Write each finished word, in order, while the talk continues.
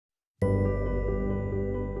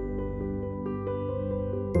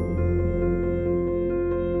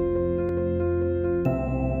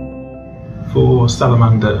For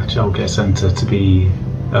Salamander Child Care Centre to be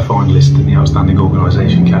a finalist in the Outstanding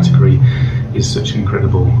Organisation category is such an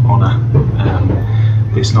incredible honour.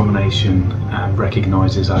 This nomination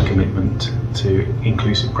recognises our commitment to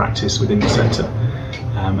inclusive practice within the centre,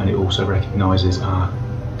 and it also recognises our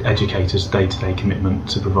educators' day-to-day commitment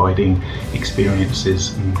to providing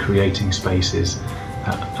experiences and creating spaces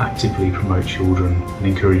that actively promote children and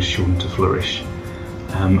encourage children to flourish.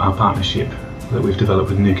 Our partnership that we've developed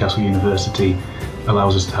with Newcastle University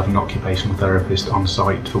allows us to have an occupational therapist on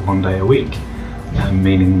site for 1 day a week,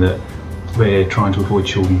 meaning that we're trying to avoid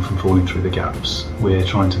children from falling through the gaps. We're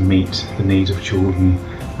trying to meet the needs of children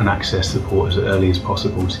and access support as early as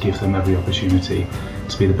possible to give them every opportunity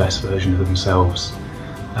to be the best version of themselves.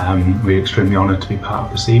 We're extremely honoured to be part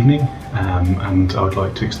of this evening, and I would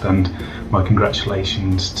like to extend my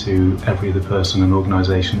congratulations to every other person and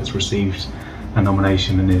organisation that's received a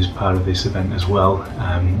nomination and is part of this event as well.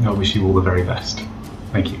 I wish you all the very best.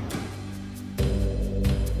 Thank you.